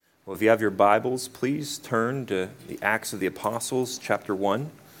Well, if you have your Bibles, please turn to the Acts of the Apostles, chapter 1.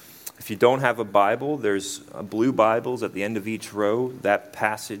 If you don't have a Bible, there's blue Bibles at the end of each row. That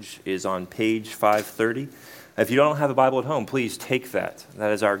passage is on page 530. If you don't have a Bible at home, please take that.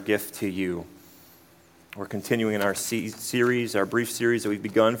 That is our gift to you. We're continuing in our series, our brief series that we've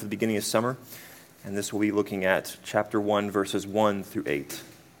begun for the beginning of summer, and this will be looking at chapter 1, verses 1 through 8.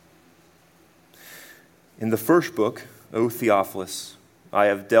 In the first book, O Theophilus, I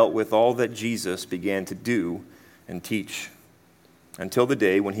have dealt with all that Jesus began to do and teach, until the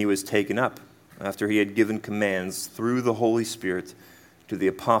day when he was taken up, after he had given commands through the Holy Spirit to the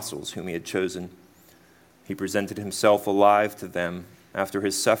apostles whom he had chosen. He presented himself alive to them after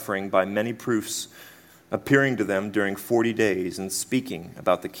his suffering by many proofs, appearing to them during 40 days and speaking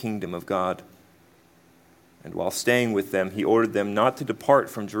about the kingdom of God. And while staying with them, he ordered them not to depart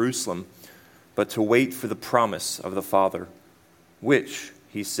from Jerusalem, but to wait for the promise of the Father, which,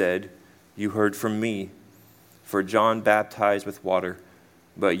 he said, you heard from me. For John baptized with water,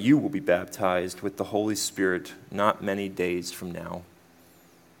 but you will be baptized with the Holy Spirit not many days from now.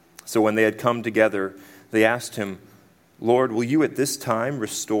 So when they had come together, they asked him, Lord, will you at this time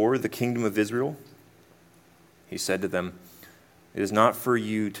restore the kingdom of Israel? He said to them, it is not for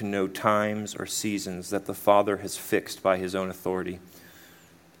you to know times or seasons that the Father has fixed by his own authority,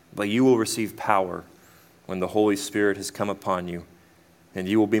 but you will receive power when the Holy Spirit has come upon you, and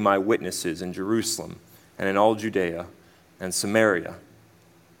you will be my witnesses in Jerusalem and in all Judea and Samaria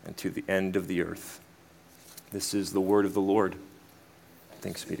and to the end of the earth. This is the word of the Lord.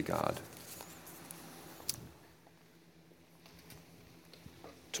 Thanks be to God.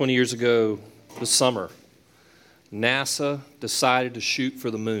 20 years ago this summer, NASA decided to shoot for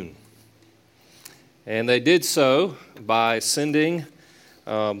the moon. And they did so by sending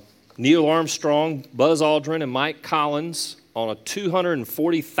Neil Armstrong, Buzz Aldrin, and Mike Collins on a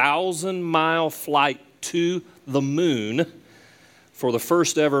 240,000-mile flight to the moon for the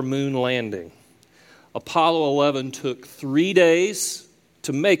first ever moon landing. Apollo 11 took 3 days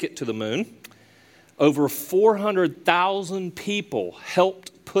to make it to the moon. Over 400,000 people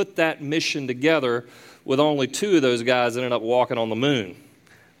helped put that mission together, with only 2 of those guys ended up walking on the moon,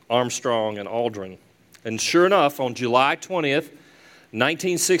 Armstrong and Aldrin. And sure enough, on July 20th,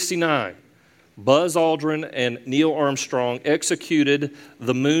 1969, Buzz Aldrin and Neil Armstrong executed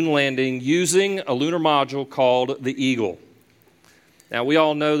the moon landing using a lunar module called the Eagle. Now, we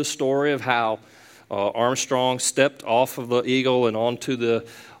all know the story of how Armstrong stepped off of the Eagle and onto the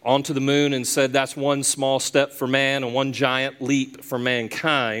moon and said that's one small step for man and one giant leap for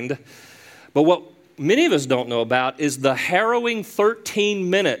mankind. But what many of us don't know about is the harrowing 13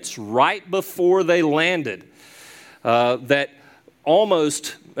 minutes right before they landed that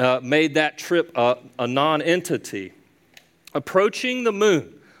almost made that trip a non-entity. Approaching the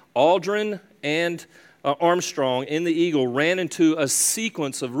moon, Aldrin and Armstrong in the Eagle ran into a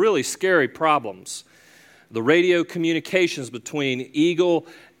sequence of really scary problems. The radio communications between Eagle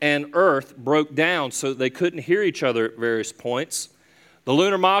and Earth broke down so they couldn't hear each other at various points. The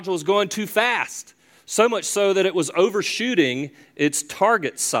lunar module was going too fast, so much so that it was overshooting its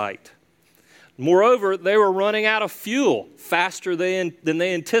target site. Moreover, they were running out of fuel faster than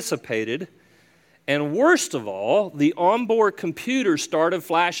they anticipated. And worst of all, the onboard computer started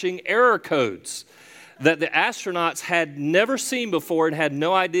flashing error codes that the astronauts had never seen before and had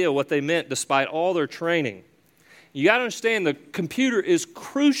no idea what they meant despite all their training. You got to understand, the computer is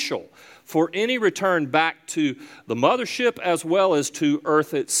crucial for any return back to the mothership as well as to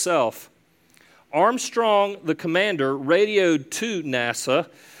Earth itself. Armstrong, the commander, radioed to NASA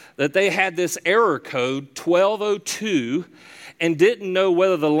that they had this error code, 1202, and didn't know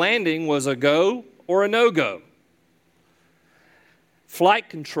whether the landing was a go or a no-go. Flight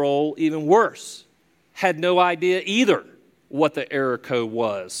control, even worse, had no idea either what the error code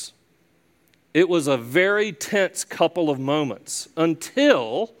was. It was a very tense couple of moments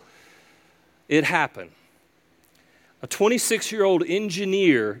until it happened. A 26-year-old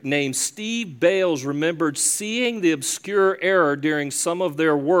engineer named Steve Bales remembered seeing the obscure error during some of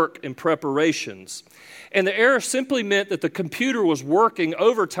their work and preparations. And the error simply meant that the computer was working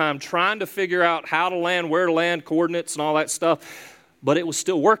overtime trying to figure out how to land, where to land, coordinates and all that stuff. But it was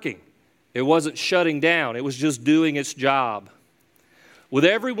still working. It wasn't shutting down. It was just doing its job. With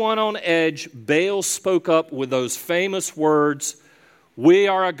everyone on edge, Bales spoke up with those famous words, "We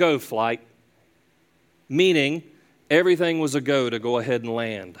are a go flight," meaning everything was a go ahead and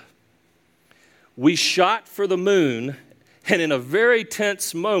land. We shot for the moon, and in a very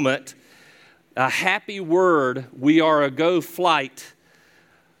tense moment, a happy word, "We are a go flight,"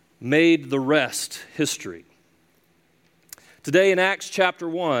 made the rest history. Today in Acts chapter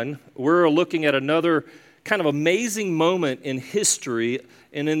 1, we're looking at another kind of amazing moment in history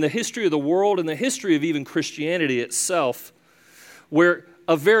and in the history of the world and the history of even Christianity itself, where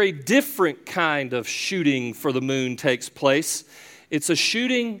a very different kind of shooting for the moon takes place. It's a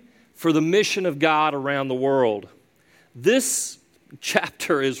shooting for the mission of God around the world. This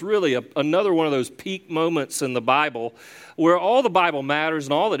chapter is really another one of those peak moments in the Bible where all the Bible matters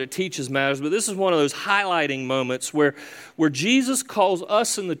and all that it teaches matters, but this is one of those highlighting moments where Jesus calls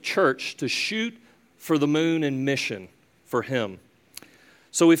us in the church to shoot for the moon and mission for Him.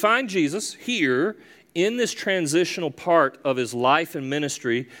 So we find Jesus here in this transitional part of His life and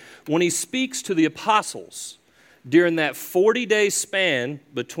ministry when He speaks to the apostles during that 40-day span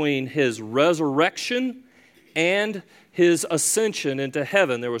between His resurrection and His ascension into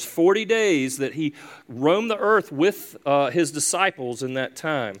heaven. There was 40 days that He roamed the earth with His disciples in that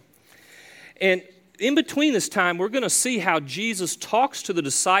time. And in between this time, we're going to see how Jesus talks to the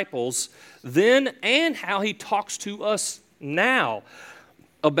disciples then and how He talks to us now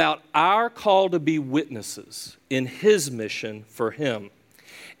about our call to be witnesses in His mission for Him.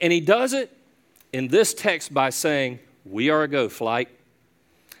 And He does it in this text by saying, we are a go flight.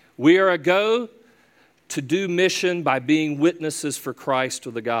 We are a go to do mission by being witnesses for Christ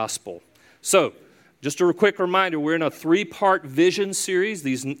or the gospel. So, just a quick reminder, we're in a 3-part vision series.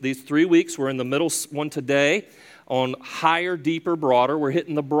 These 3 weeks, we're in the middle one today on higher, deeper, broader. We're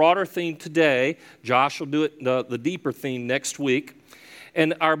hitting the broader theme today. Josh will do it the deeper theme next week.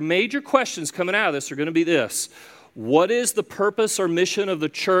 And our major questions coming out of this are going to be this. What is the purpose or mission of the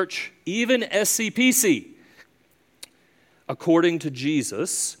church, even SCPC, according to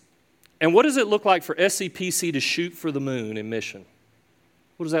Jesus? And what does it look like for SCPC to shoot for the moon in mission?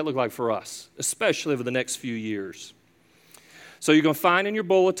 What does that look like for us, especially over the next few years? So you're going to find in your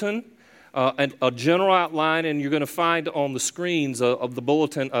bulletin a general outline, and you're going to find on the screens of the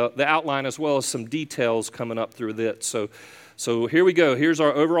bulletin the outline as well as some details coming up through it. So here we go. Here's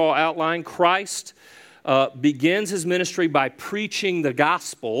our overall outline. Christ begins His ministry by preaching the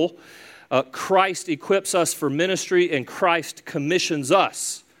gospel. Christ equips us for ministry, and Christ commissions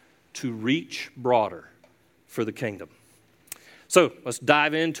us to reach broader for the kingdom. So let's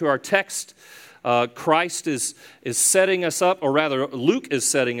dive into our text. Christ is setting us up, or rather Luke is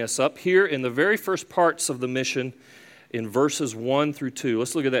setting us up here in the very first parts of the mission in verses 1 through 2.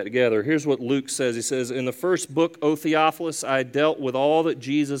 Let's look at that together. Here's what Luke says. He says, in the first book, O Theophilus, I dealt with all that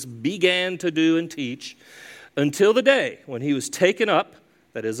Jesus began to do and teach until the day when He was taken up,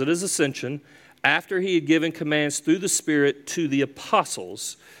 that is at His ascension, after He had given commands through the Spirit to the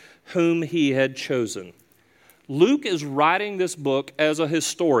apostles whom He had chosen. Luke is writing this book as a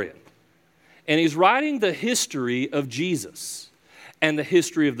historian, and he's writing the history of Jesus and the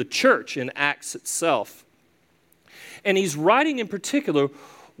history of the church in Acts itself. And he's writing in particular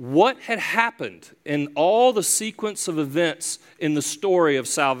what had happened in all the sequence of events in the story of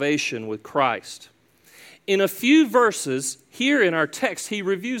salvation with Christ. In a few verses here in our text, he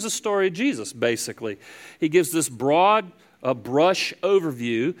reviews the story of Jesus, basically. He gives this broad brush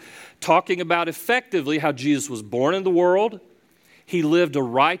overview, talking about effectively how Jesus was born in the world. He lived a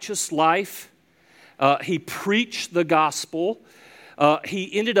righteous life. He preached the gospel.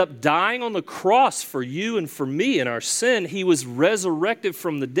 He ended up dying on the cross for you and for me in our sin. He was resurrected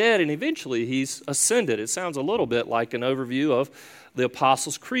from the dead, and eventually He's ascended. It sounds a little bit like an overview of the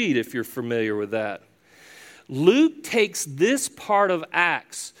Apostles' Creed, if you're familiar with that. Luke takes this part of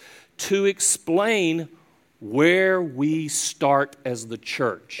Acts to explain where we start as the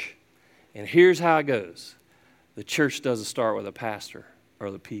church. And here's how it goes. The church doesn't start with a pastor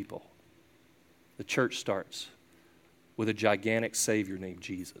or the people. The church starts with a gigantic Savior named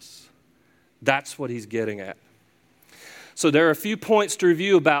Jesus. That's what he's getting at. So there are a few points to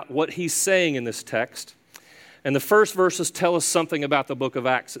review about what he's saying in this text. And the first verses tell us something about the book of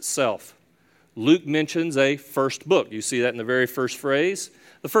Acts itself. Luke mentions a first book. You see that in the very first phrase.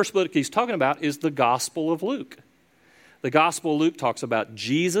 The first book he's talking about is the Gospel of Luke. The Gospel of Luke talks about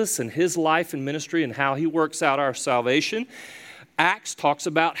Jesus and His life and ministry and how He works out our salvation. Acts talks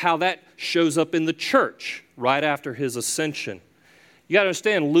about how that shows up in the church right after His ascension. You got to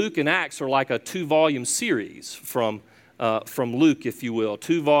understand, Luke and Acts are like a 2-volume series from Luke, if you will,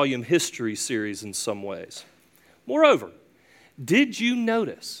 2-volume history series in some ways. Moreover, did you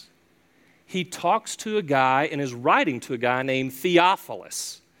notice he talks to a guy and is writing to a guy named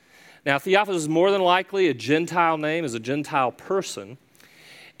Theophilus? Now, Theophilus is more than likely a Gentile name, is a Gentile person.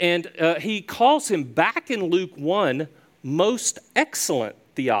 And he calls him back in Luke 1, most excellent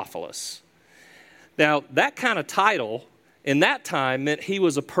Theophilus. Now, that kind of title in that time meant he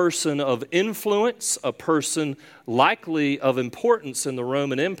was a person of influence, a person likely of importance in the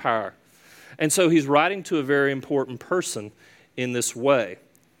Roman Empire. And so he's writing to a very important person in this way.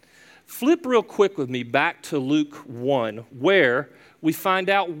 Flip real quick with me back to Luke 1, where we find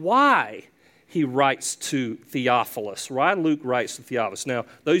out why he writes to Theophilus. Why Luke writes to Theophilus. Now,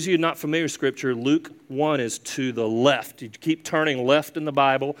 those of you not familiar with Scripture, Luke 1 is to the left. You keep turning left in the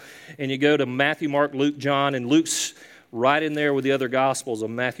Bible, and you go to Matthew, Mark, Luke, John, and Luke's right in there with the other Gospels of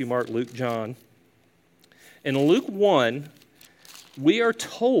Matthew, Mark, Luke, John. In Luke 1, we are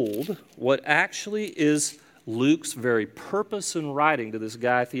told what actually is Luke's very purpose in writing to this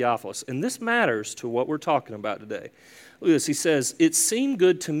guy Theophilus. And this matters to what we're talking about today. Look at this. He says, "It seemed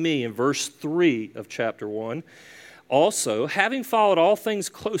good to me," in verse 3 of chapter 1, "also, having followed all things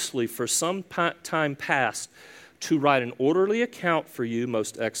closely for some time past, to write an orderly account for you,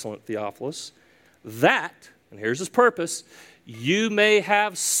 most excellent Theophilus, that," and here's his purpose, "you may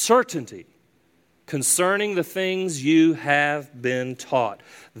have certainty concerning the things you have been taught."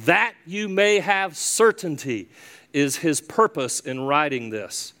 That you may have certainty is his purpose in writing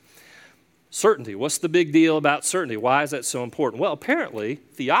this. Certainty. What's the big deal about certainty? Why is that so important? Well, apparently,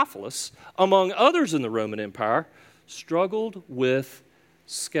 Theophilus, among others in the Roman Empire, struggled with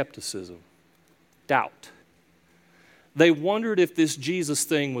skepticism, doubt. They wondered if this Jesus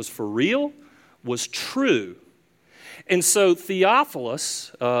thing was for real, was true. And so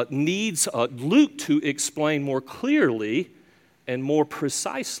Theophilus needs Luke to explain more clearly and more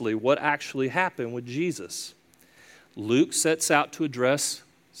precisely what actually happened with Jesus. Luke sets out to address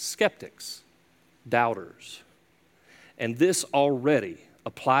skeptics, doubters. And this already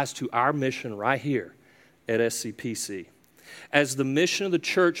applies to our mission right here at SCPC. As the mission of the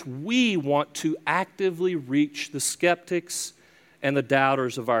church, we want to actively reach the skeptics and the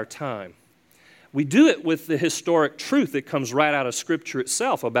doubters of our time. We do it with the historic truth that comes right out of Scripture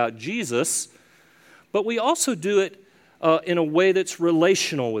itself about Jesus, but we also do it in a way that's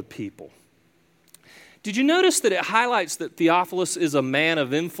relational with people. Did you notice that it highlights that Theophilus is a man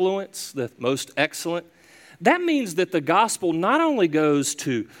of influence, the most excellent? That means that the gospel not only goes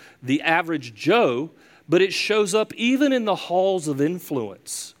to the average Joe, but it shows up even in the halls of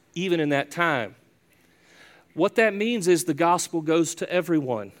influence, even in that time. What that means is the gospel goes to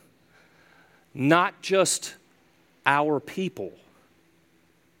everyone, not just our people.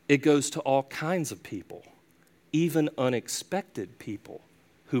 It goes to all kinds of people, even unexpected people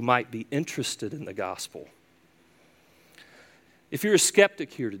who might be interested in the gospel. If you're a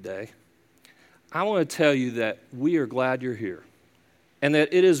skeptic here today, I want to tell you that we are glad you're here and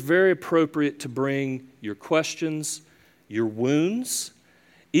that it is very appropriate to bring your questions, your wounds,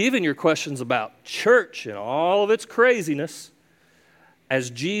 even your questions about church and all of its craziness, as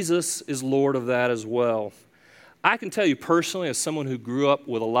Jesus is Lord of that as well. I can tell you personally, as someone who grew up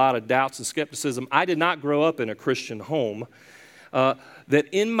with a lot of doubts and skepticism, I did not grow up in a Christian home, that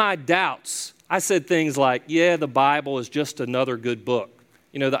in my doubts, I said things like, yeah, the Bible is just another good book.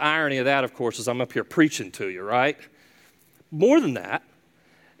 You know, the irony of that, of course, is I'm up here preaching to you, right? More than that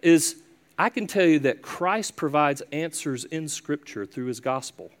is I can tell you that Christ provides answers in Scripture through His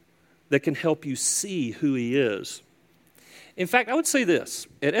gospel that can help you see who He is. In fact, I would say this.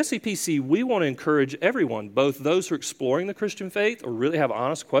 At SCPC, we want to encourage everyone, both those who are exploring the Christian faith or really have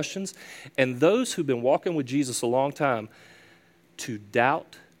honest questions, and those who've been walking with Jesus a long time, to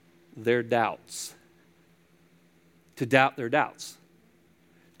doubt their doubts. To doubt their doubts.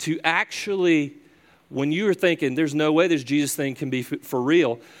 To actually, when you're thinking, there's no way this Jesus thing can be for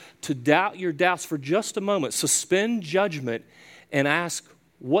real, to doubt your doubts for just a moment. Suspend judgment and ask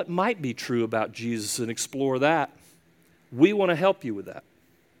what might be true about Jesus and explore that. We want to help you with that.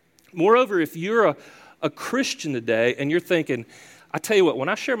 Moreover, if you're a Christian today and you're thinking, I tell you what, when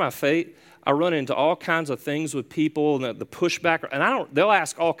I share my faith, I run into all kinds of things with people and the pushback, and they'll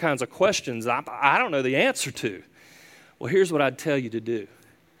ask all kinds of questions I don't know the answer to. Well, here's what I'd tell you to do.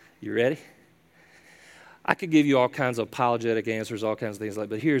 You ready? I could give you all kinds of apologetic answers, all kinds of things like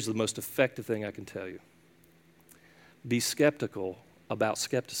that, but here's the most effective thing I can tell you. Be skeptical about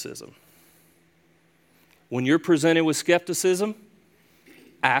skepticism. When you're presented with skepticism,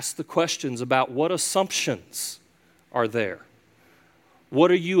 ask the questions about what assumptions are there. What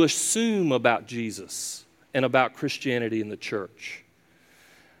do you assume about Jesus and about Christianity and the church?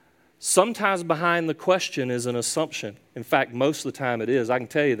 Sometimes behind the question is an assumption. In fact, most of the time it is. I can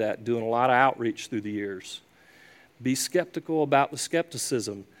tell you that, doing a lot of outreach through the years. Be skeptical about the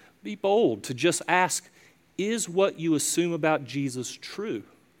skepticism. Be bold to just ask, is what you assume about Jesus true?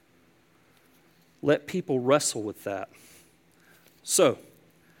 Let people wrestle with that. So,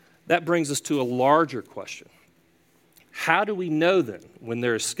 that brings us to a larger question. How do we know then, when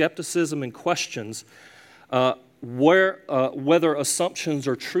there is skepticism and questions, whether assumptions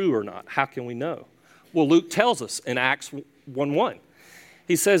are true or not? How can we know? Well, Luke tells us in Acts 1:1.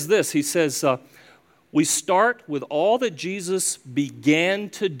 He says this, he says, we start with all that Jesus began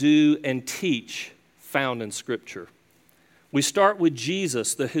to do and teach found in Scripture. We start with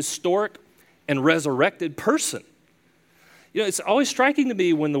Jesus, the historic and resurrected person. You know, it's always striking to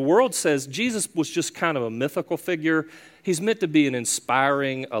me when the world says Jesus was just kind of a mythical figure. He's meant to be an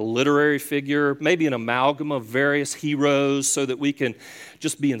inspiring, a literary figure, maybe an amalgam of various heroes so that we can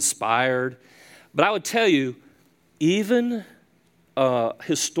just be inspired. But I would tell you, even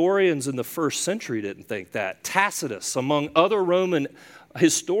historians in the first century didn't think that. Tacitus, among other Roman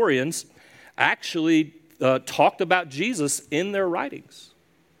historians, actually talked about Jesus in their writings.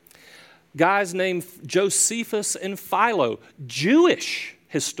 Guys named Josephus and Philo, Jewish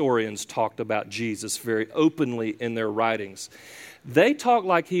historians, talked about Jesus very openly in their writings. They talked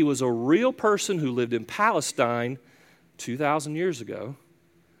like he was a real person who lived in Palestine 2,000 years ago.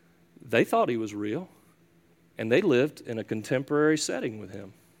 They thought he was real, and they lived in a contemporary setting with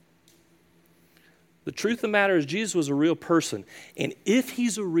him. The truth of the matter is Jesus was a real person, and if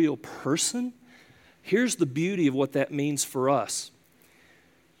he's a real person, here's the beauty of what that means for us.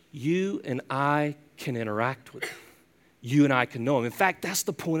 You and I can interact with him. You and I can know him. In fact, that's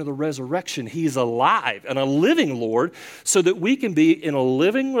the point of the resurrection. He is alive and a living Lord so that we can be in a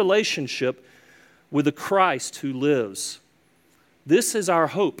living relationship with the Christ who lives. This is our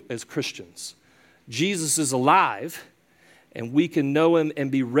hope as Christians. Jesus is alive, and we can know him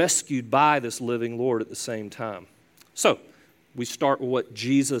and be rescued by this living Lord at the same time. So, we start with what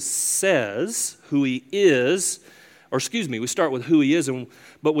Jesus says, who he is, we start with who he is,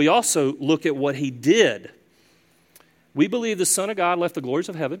 but we also look at what he did. We believe the Son of God left the glories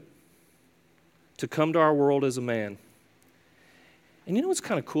of heaven to come to our world as a man. And you know what's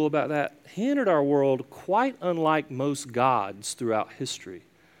kind of cool about that? He entered our world quite unlike most gods throughout history.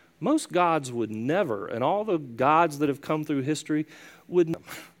 Most gods would never, and all the gods that have come through history would never.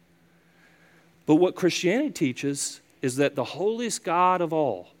 But what Christianity teaches is that the holiest God of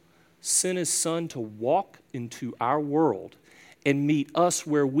all sent his Son to walk into our world and meet us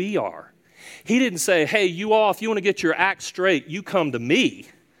where we are. He didn't say, hey, you all, if you want to get your act straight, you come to me.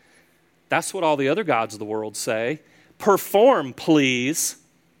 That's what all the other gods of the world say. Perform, please.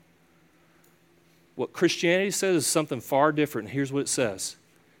 What Christianity says is something far different. Here's what it says.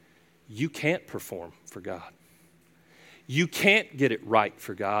 You can't perform for God. You can't get it right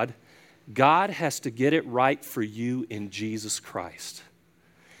for God. God has to get it right for you in Jesus Christ.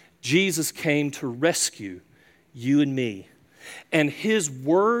 Jesus came to rescue you and me. And his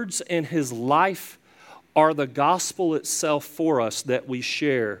words and his life are the gospel itself for us that we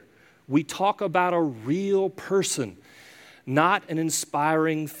share. We talk about a real person, not an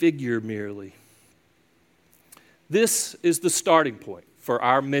inspiring figure merely. This is the starting point for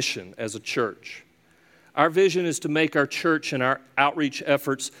our mission as a church. Our vision is to make our church and our outreach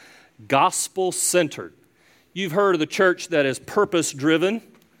efforts gospel-centered. You've heard of the church that is purpose-driven.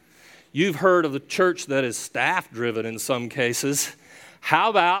 You've heard of the church that is staff-driven in some cases. How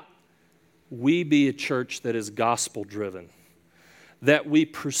about we be a church that is gospel-driven? That we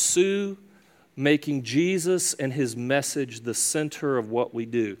pursue making Jesus and his message the center of what we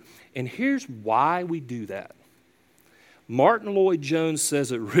do. And here's why we do that. Martin Lloyd-Jones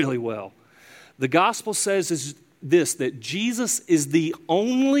says it really well. The gospel says is this, that Jesus is the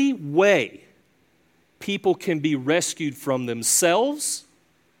only way people can be rescued from themselves,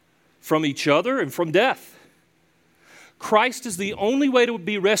 from each other, and from death. Christ is the only way to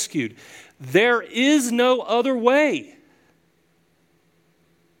be rescued. There is no other way.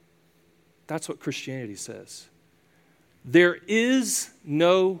 That's what Christianity says. There is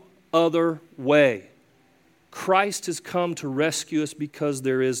no other way. Christ has come to rescue us because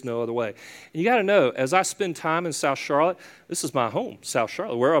there is no other way. And you got to know, as I spend time in South Charlotte, this is my home, South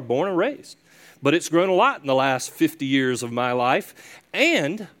Charlotte, where I was born and raised. But it's grown a lot in the last 50 years of my life.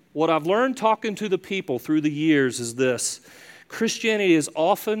 And what I've learned talking to the people through the years is this. Christianity is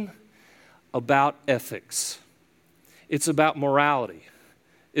often about ethics. It's about morality.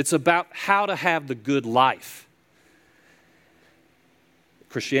 It's about how to have the good life.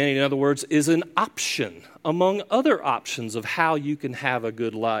 Christianity, in other words, is an option among other options of how you can have a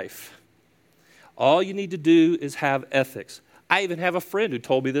good life. All you need to do is have ethics. I even have a friend who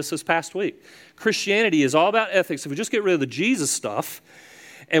told me this past week. Christianity is all about ethics. If we just get rid of the Jesus stuff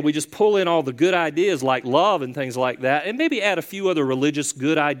and we just pull in all the good ideas like love and things like that, and maybe add a few other religious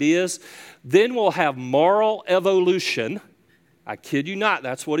good ideas, then we'll have moral evolution. I kid you not,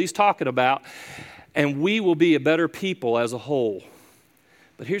 that's what he's talking about. And we will be a better people as a whole.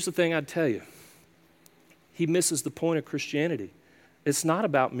 But here's the thing I'd tell you. He misses the point of Christianity. It's not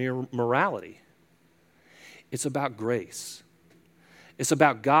about mere morality. It's about grace. It's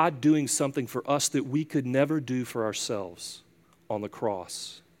about God doing something for us that we could never do for ourselves on the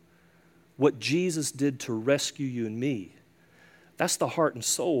cross. What Jesus did to rescue you and me, that's the heart and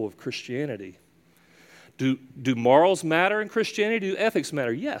soul of Christianity. Do morals matter in Christianity? Do ethics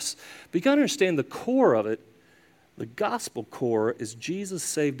matter? Yes. But you got to understand the core of it. The gospel core is Jesus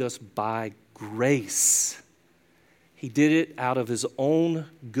saved us by grace. He did it out of his own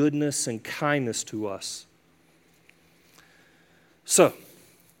goodness and kindness to us. So,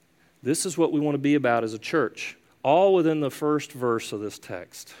 this is what we want to be about as a church, all within the first verse of this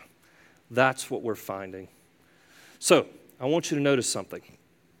text. That's what we're finding. So, I want you to notice something.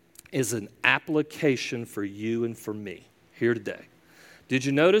 Is an application for you and for me here today. Did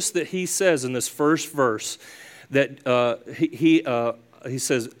you notice that he says in this first verse that he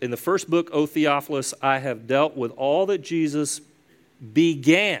says, in the first book, O Theophilus, I have dealt with all that Jesus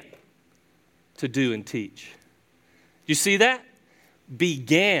began to do and teach. You see that?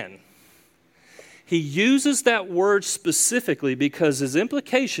 Began. He uses that word specifically because his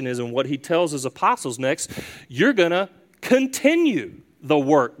implication is in what he tells his apostles next, you're going to continue the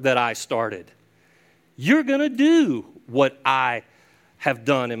work that I started. You're going to do what I have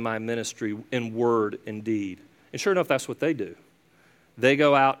done in my ministry in word and deed. And sure enough, that's what they do. They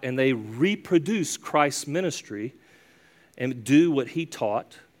go out and they reproduce Christ's ministry and do what he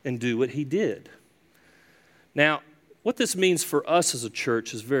taught and do what he did. Now, what this means for us as a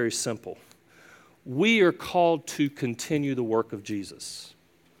church is very simple. We are called to continue the work of Jesus.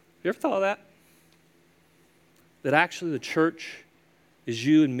 You ever thought of that? That actually the church is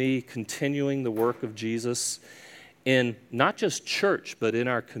you and me continuing the work of Jesus in not just church, but in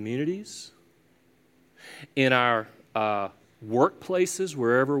our communities, in our workplaces,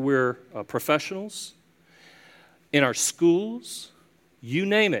 wherever we're professionals, in our schools, you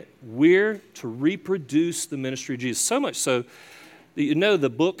name it. We're to reproduce the ministry of Jesus. So much so that you know the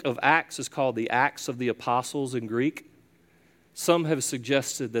book of Acts is called the Acts of the Apostles in Greek. Some have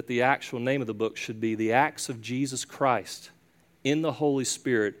suggested that the actual name of the book should be the Acts of Jesus Christ in the Holy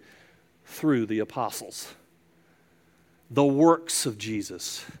Spirit through the apostles. The works of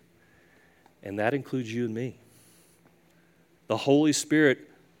Jesus. And that includes you and me. The Holy Spirit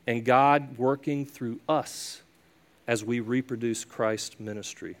and God working through us as we reproduce Christ's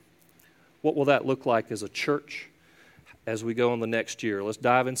ministry. What will that look like as a church as we go on the next year? Let's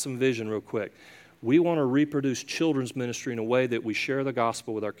dive in some vision real quick. We want to reproduce children's ministry in a way that we share the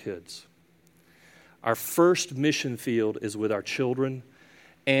gospel with our kids. Our first mission field is with our children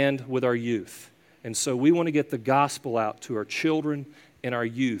and with our youth. And so we want to get the gospel out to our children and our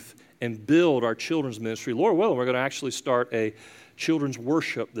youth and build our children's ministry. Lord willing, we're going to actually start a children's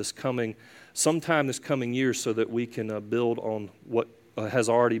worship sometime this coming year so that we can build on what has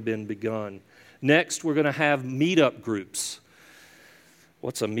already been begun. Next, we're going to have meetup groups.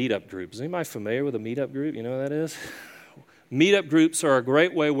 What's a meetup group? Is anybody familiar with a meetup group? You know what that is? Meetup groups are a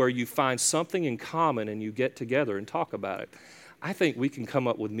great way where you find something in common and you get together and talk about it. I think we can come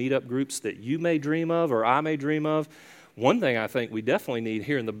up with meetup groups that you may dream of or I may dream of. One thing I think we definitely need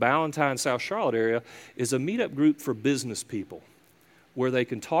here in the Ballantyne, South Charlotte area is a meetup group for business people where they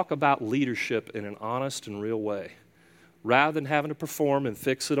can talk about leadership in an honest and real way. Rather than having to perform and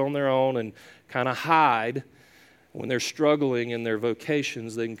fix it on their own and kind of hide when they're struggling in their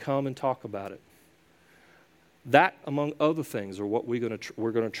vocations, they can come and talk about it. That, among other things, are what we're going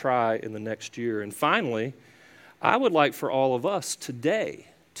to try in the next year. And finally, I would like for all of us today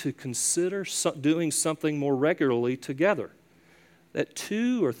to consider doing something more regularly together. That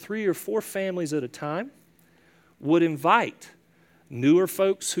 2 or 3 or 4 families at a time would invite newer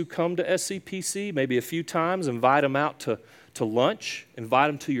folks who come to SCPC, maybe a few times, invite them out to lunch, invite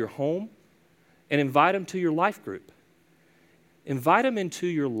them to your home, and invite them to your life group. Invite them into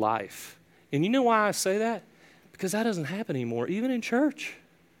your life. And you know why I say that? Because that doesn't happen anymore, even in church.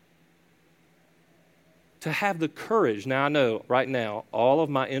 To have the courage. Now, I know right now, all of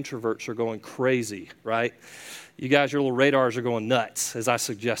my introverts are going crazy, right? You guys, your little radars are going nuts as I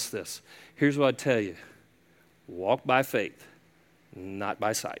suggest this. Here's what I'd tell you. Walk by faith, not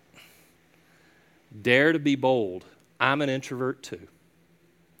by sight. Dare to be bold. I'm an introvert too.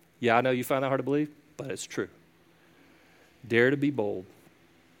 Yeah, I know you find that hard to believe, but it's true. Dare to be bold.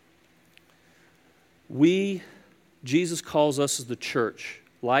 Jesus calls us as the church,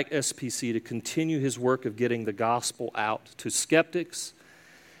 like SPC, to continue his work of getting the gospel out to skeptics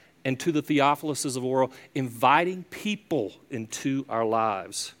and to the Theophiluses of the world, inviting people into our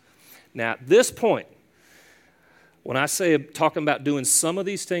lives. Now, at this point, when I say talking about doing some of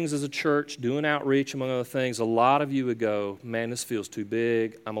these things as a church, doing outreach, among other things, a lot of you would go, man, this feels too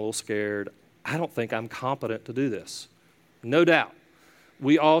big. I'm a little scared. I don't think I'm competent to do this. No doubt.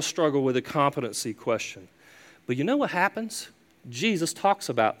 We all struggle with a competency question. But you know what happens? Jesus talks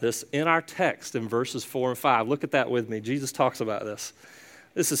about this in our text in verses 4 and 5. Look at that with me. Jesus talks about this.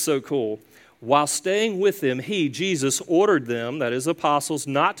 This is so cool. While staying with them, he, Jesus, ordered them, that is, apostles,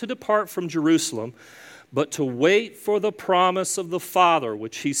 not to depart from Jerusalem, but to wait for the promise of the Father,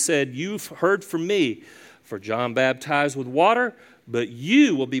 which he said, you've heard from me. For John baptized with water, but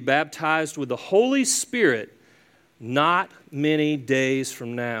you will be baptized with the Holy Spirit not many days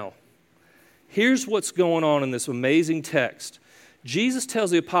from now. Here's what's going on in this amazing text. Jesus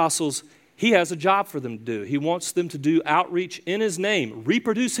tells the apostles he has a job for them to do. He wants them to do outreach in his name,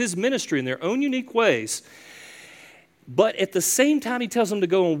 reproduce his ministry in their own unique ways. But at the same time, he tells them to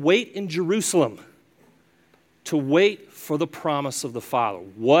go and wait in Jerusalem, to wait for the promise of the Father.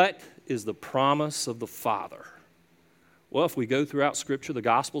 What is the promise of the Father? Well, if we go throughout Scripture, the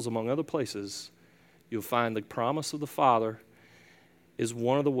Gospels, among other places, you'll find the promise of the Father is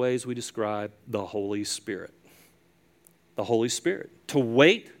one of the ways we describe the Holy Spirit. The Holy Spirit. To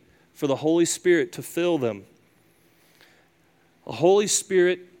wait for the Holy Spirit to fill them. The Holy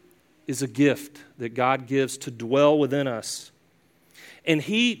Spirit is a gift that God gives to dwell within us. And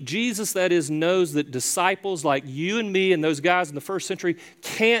Jesus, that is, knows that disciples like you and me and those guys in the first century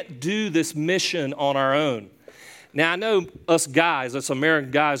can't do this mission on our own. Now, I know us guys, us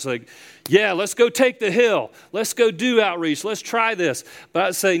American guys, like, yeah, let's go take the hill. Let's go do outreach. Let's try this. But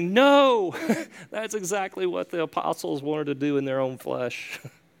I'd say, no, that's exactly what the apostles wanted to do in their own flesh.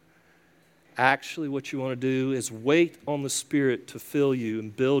 Actually, what you want to do is wait on the Spirit to fill you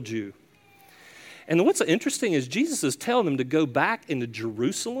and build you. And what's interesting is Jesus is telling them to go back into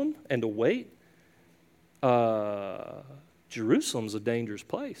Jerusalem and to wait. Jerusalem's a dangerous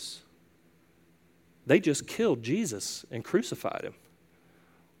place. They just killed Jesus and crucified him.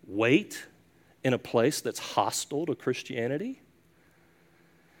 Wait in a place that's hostile to Christianity?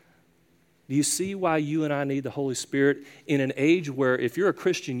 Do you see why you and I need the Holy Spirit in an age where if you're a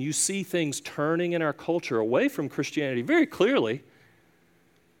Christian, you see things turning in our culture away from Christianity very clearly?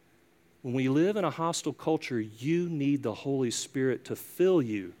 When we live in a hostile culture, you need the Holy Spirit to fill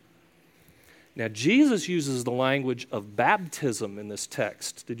you. Now, Jesus uses the language of baptism in this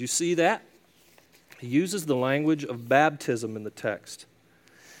text. Did you see that? He uses the language of baptism in the text.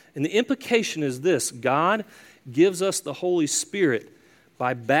 And the implication is this: God gives us the Holy Spirit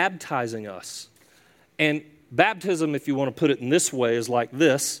by baptizing us. And baptism, if you want to put it in this way, is like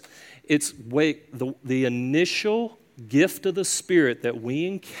this. It's the initial gift of the Spirit that we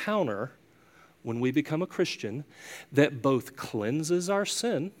encounter when we become a Christian that both cleanses our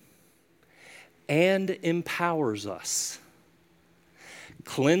sin and empowers us.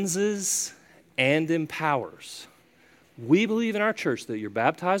 Cleanses and empowers. We believe in our church that you're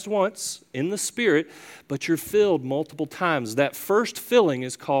baptized once in the Spirit, but you're filled multiple times. That first filling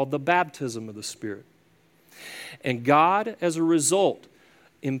is called the baptism of the Spirit. And God, as a result,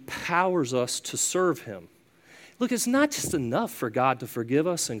 empowers us to serve him. Look, it's not just enough for God to forgive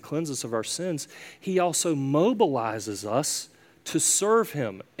us and cleanse us of our sins. He also mobilizes us to serve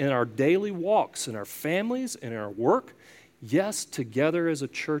him in our daily walks, in our families, in our work, yes, together as a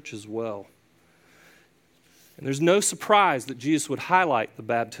church as well. And there's no surprise that Jesus would highlight the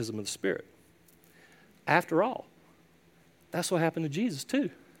baptism of the Spirit. After all, that's what happened to Jesus too.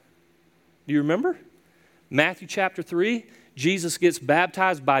 Do you remember? Matthew chapter 3, Jesus gets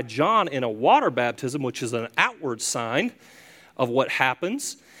baptized by John in a water baptism, which is an outward sign of what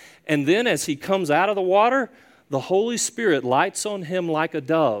happens. And then as he comes out of the water, the Holy Spirit lights on him like a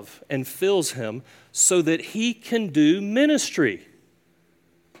dove and fills him so that he can do ministry.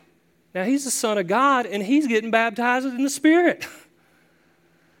 Now, he's the Son of God, and he's getting baptized in the Spirit.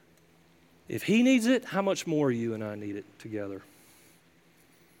 If he needs it, how much more you and I need it together?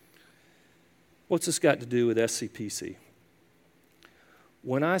 What's this got to do with SCPC?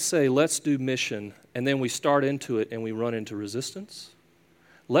 When I say let's do mission, and then we start into it and we run into resistance,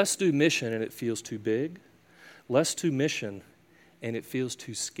 let's do mission and it feels too big, let's do mission and it feels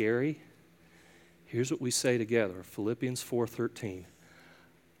too scary, here's what we say together, Philippians 4:13.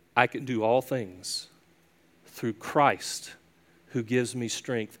 I can do all things through Christ who gives me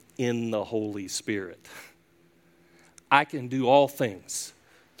strength in the Holy Spirit. I can do all things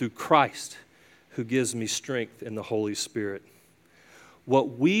through Christ who gives me strength in the Holy Spirit.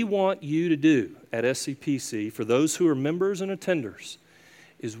 What we want you to do at SCPC, for those who are members and attenders,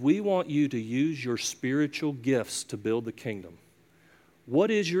 is we want you to use your spiritual gifts to build the kingdom.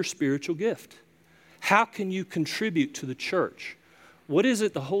 What is your spiritual gift? How can you contribute to the church? What is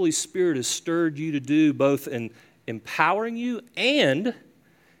it the Holy Spirit has stirred you to do, both in empowering you and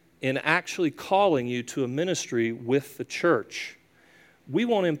in actually calling you to a ministry with the church? We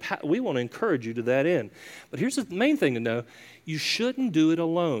want to encourage you to that end. But here's the main thing to know. You shouldn't do it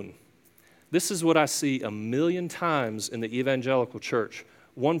alone. This is what I see a million times in the evangelical church.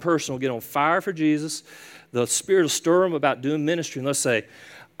 One person will get on fire for Jesus. The Spirit will stir them about doing ministry, and they'll say,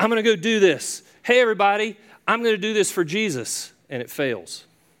 I'm going to go do this. Hey, everybody, I'm going to do this for Jesus. And it fails.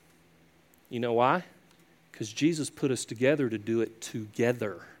 You know why? Because Jesus put us together to do it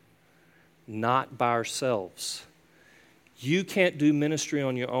together, not by ourselves. You can't do ministry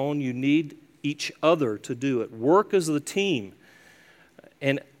on your own. You need each other to do it. Work as a team.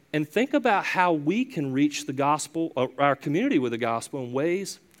 And think about how we can reach the gospel, our community with the gospel, in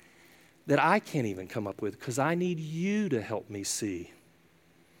ways that I can't even come up with, because I need you to help me see.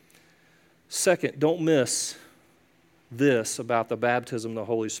 Second, don't miss this about the baptism of the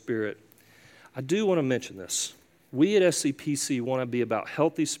Holy Spirit. I do want to mention this. We at SCPC want to be about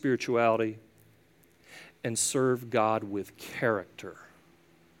healthy spirituality and serve God with character.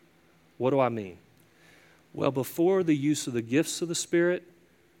 What do I mean? Well, before the use of the gifts of the Spirit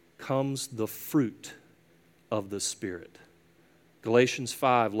comes the fruit of the Spirit. Galatians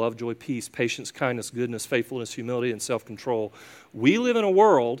 5, love, joy, peace, patience, kindness, goodness, faithfulness, humility, and self-control. We live in a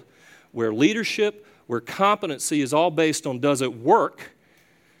world where leadership, where competency is all based on does it work.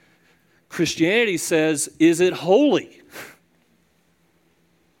 Christianity says, is it holy?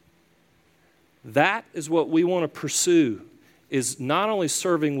 That is what we want to pursue, is not only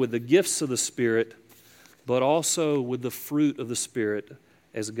serving with the gifts of the Spirit, but also with the fruit of the Spirit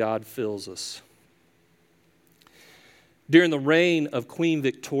as God fills us. During the reign of Queen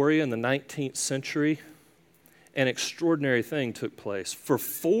Victoria in the 19th century, an extraordinary thing took place. For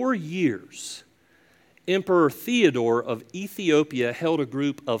 4 years, Emperor Theodore of Ethiopia held a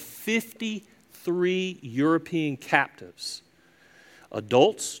group of 53 European captives,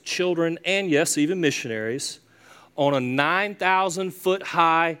 adults, children, and yes, even missionaries, on a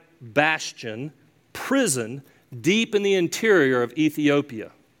 9,000-foot-high bastion prison deep in the interior of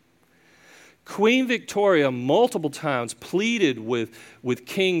Ethiopia. Queen Victoria multiple times pleaded with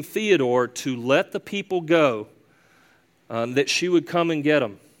King Theodore to let the people go, that she would come and get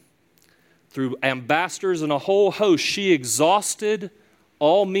them. Through ambassadors and a whole host, she exhausted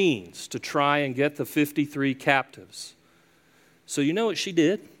all means to try and get the 53 captives. So you know what she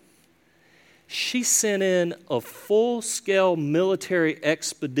did? She sent in a full-scale military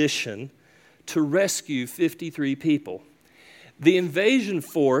expedition to rescue 53 people. The invasion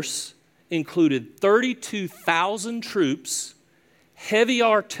force included 32,000 troops, heavy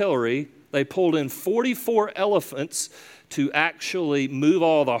artillery. They pulled in 44 elephants to actually move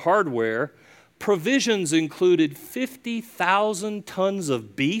all the hardware. Provisions included 50,000 tons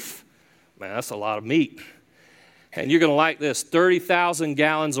of beef. Man, that's a lot of meat. And you're going to like this, 30,000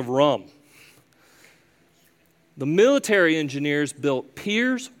 gallons of rum. The military engineers built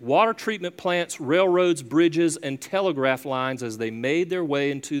piers, water treatment plants, railroads, bridges, and telegraph lines as they made their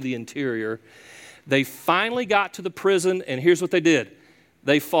way into the interior. They finally got to the prison, and here's what they did.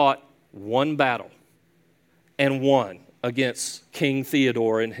 They fought one battle and won against King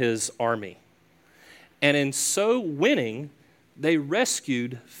Theodore and his army. And in so winning, they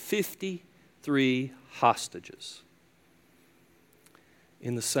rescued 53 hostages.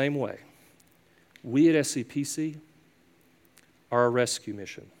 In the same way, we at SCPC are a rescue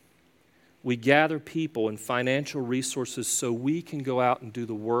mission. We gather people and financial resources so we can go out and do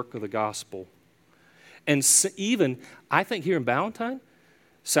the work of the gospel. And even, I think here in Ballantyne,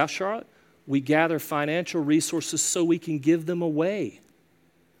 South Charlotte, we gather financial resources so we can give them away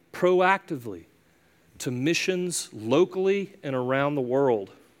proactively to missions locally and around the world.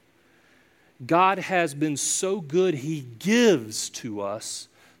 God has been so good, He gives to us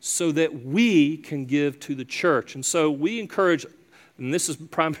so that we can give to the church. And so we encourage, and this is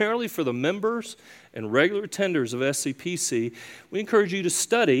primarily for the members and regular attenders of SCPC, we encourage you to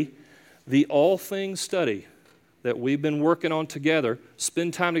study the All Things study that we've been working on together.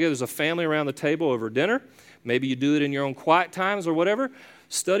 Spend time together as a family around the table over dinner. Maybe you do it in your own quiet times or whatever.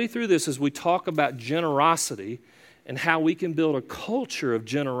 Study through this as we talk about generosity and how we can build a culture of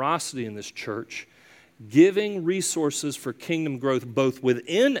generosity in this church, giving resources for kingdom growth both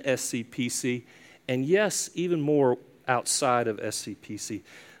within SCPC and, yes, even more outside of SCPC.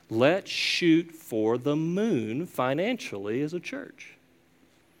 Let's shoot for the moon financially as a church.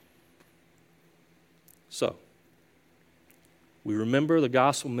 So, we remember the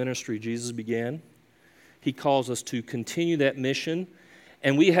gospel ministry Jesus began. He calls us to continue that mission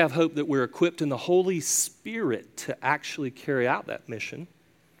And we have hope that we're equipped in the Holy Spirit to actually carry out that mission.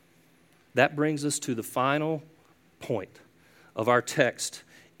 That brings us to the final point of our text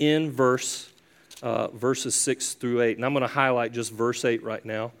in verses 6 through 8. And I'm going to highlight just verse 8 right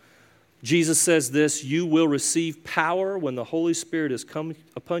now. Jesus says this, "You will receive power when the Holy Spirit has come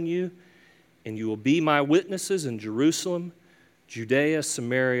upon you, and you will be my witnesses in Jerusalem, Judea,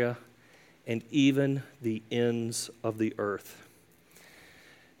 Samaria, and even the ends of the earth."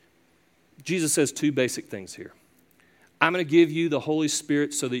 Jesus says two basic things here. I'm going to give you the Holy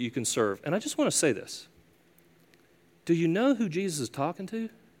Spirit so that you can serve. And I just want to say this. Do you know who Jesus is talking to?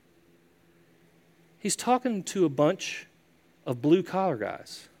 He's talking to a bunch of blue-collar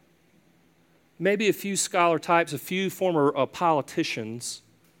guys. Maybe a few scholar types, a few former politicians.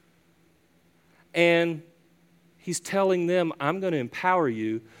 And he's telling them, I'm going to empower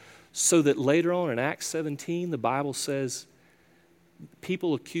you so that later on in Acts 17, the Bible says,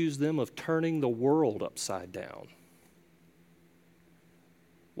 people accuse them of turning the world upside down.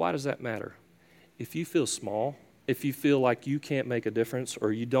 Why does that matter? If you feel small, if you feel like you can't make a difference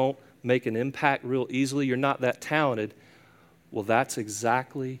or you don't make an impact real easily, you're not that talented, well, that's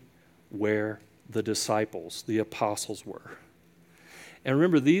exactly where the disciples, the apostles were. And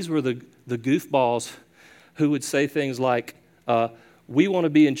remember, these were the goofballs who would say things like, we want to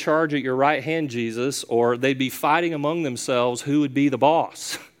be in charge at your right hand, Jesus, or they'd be fighting among themselves who would be the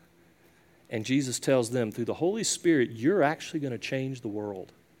boss. And Jesus tells them, through the Holy Spirit, you're actually going to change the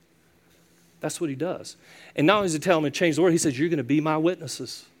world. That's what he does. And not only does he tell them to change the world, he says, you're going to be my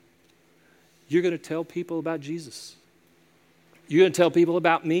witnesses. You're going to tell people about Jesus. You're going to tell people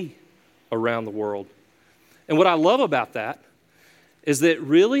about me around the world. And what I love about that is that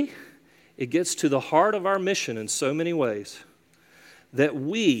really it gets to the heart of our mission in so many ways, that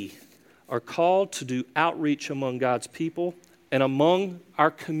we are called to do outreach among God's people and among our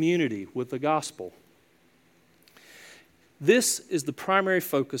community with the gospel. This is the primary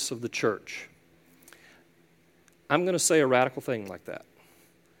focus of the church. I'm going to say a radical thing like that.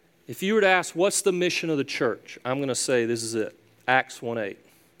 If you were to ask, what's the mission of the church? I'm going to say this is it, Acts 1:8.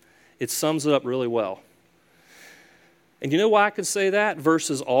 It sums it up really well. And you know why I can say that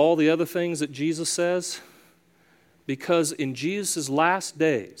versus all the other things that Jesus says? Because in Jesus' last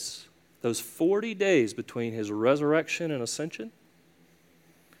days, those 40 days between his resurrection and ascension,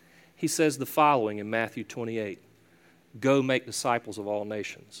 he says the following in Matthew 28. Go make disciples of all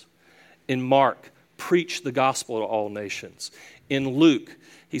nations. In Mark, preach the gospel to all nations. In Luke,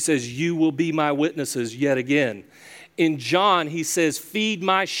 he says, you will be my witnesses yet again. In John, he says, feed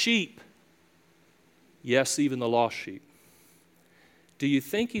my sheep. Yes, even the lost sheep. Do you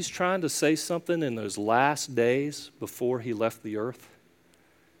think he's trying to say something in those last days before he left the earth?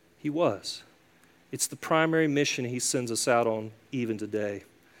 He was. It's the primary mission he sends us out on even today.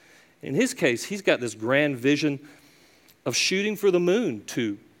 In his case, he's got this grand vision of shooting for the moon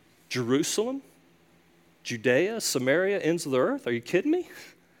to Jerusalem, Judea, Samaria, ends of the earth. Are you kidding me?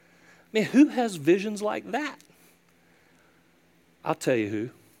 Man, who has visions like that? I'll tell you who.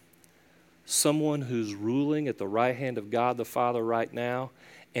 Someone who's ruling at the right hand of God the Father right now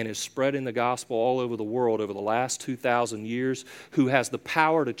and is spreading the gospel all over the world over the last 2,000 years, who has the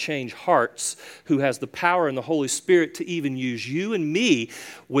power to change hearts, who has the power in the Holy Spirit to even use you and me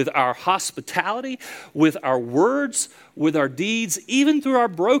with our hospitality, with our words, with our deeds, even through our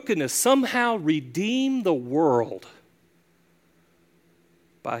brokenness, somehow redeem the world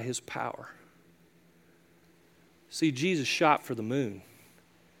by his power. See, Jesus shot for the moon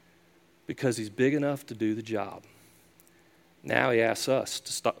because he's big enough to do the job. Now he asks us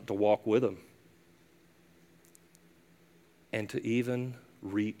to walk with him and to even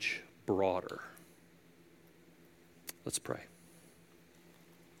reach broader. Let's pray.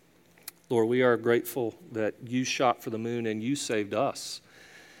 Lord, we are grateful that you shot for the moon and you saved us.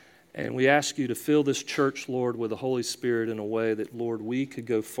 And we ask you to fill this church, Lord, with the Holy Spirit in a way that, Lord, we could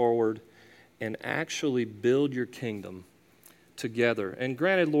go forward and actually build your kingdom together. And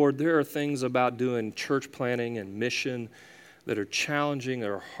granted, Lord, there are things about doing church planning and mission that are challenging, that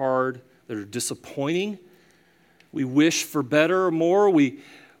are hard, that are disappointing. We wish for better or more. We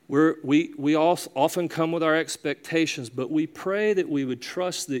all often come with our expectations, but we pray that we would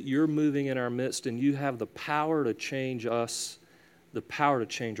trust that you're moving in our midst and you have the power to change us, the power to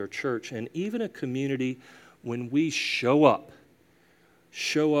change our church, and even a community when we show up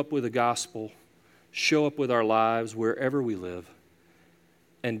with the gospel, show up with our lives wherever we live,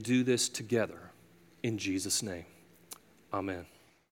 and do this together in Jesus' name. Amen.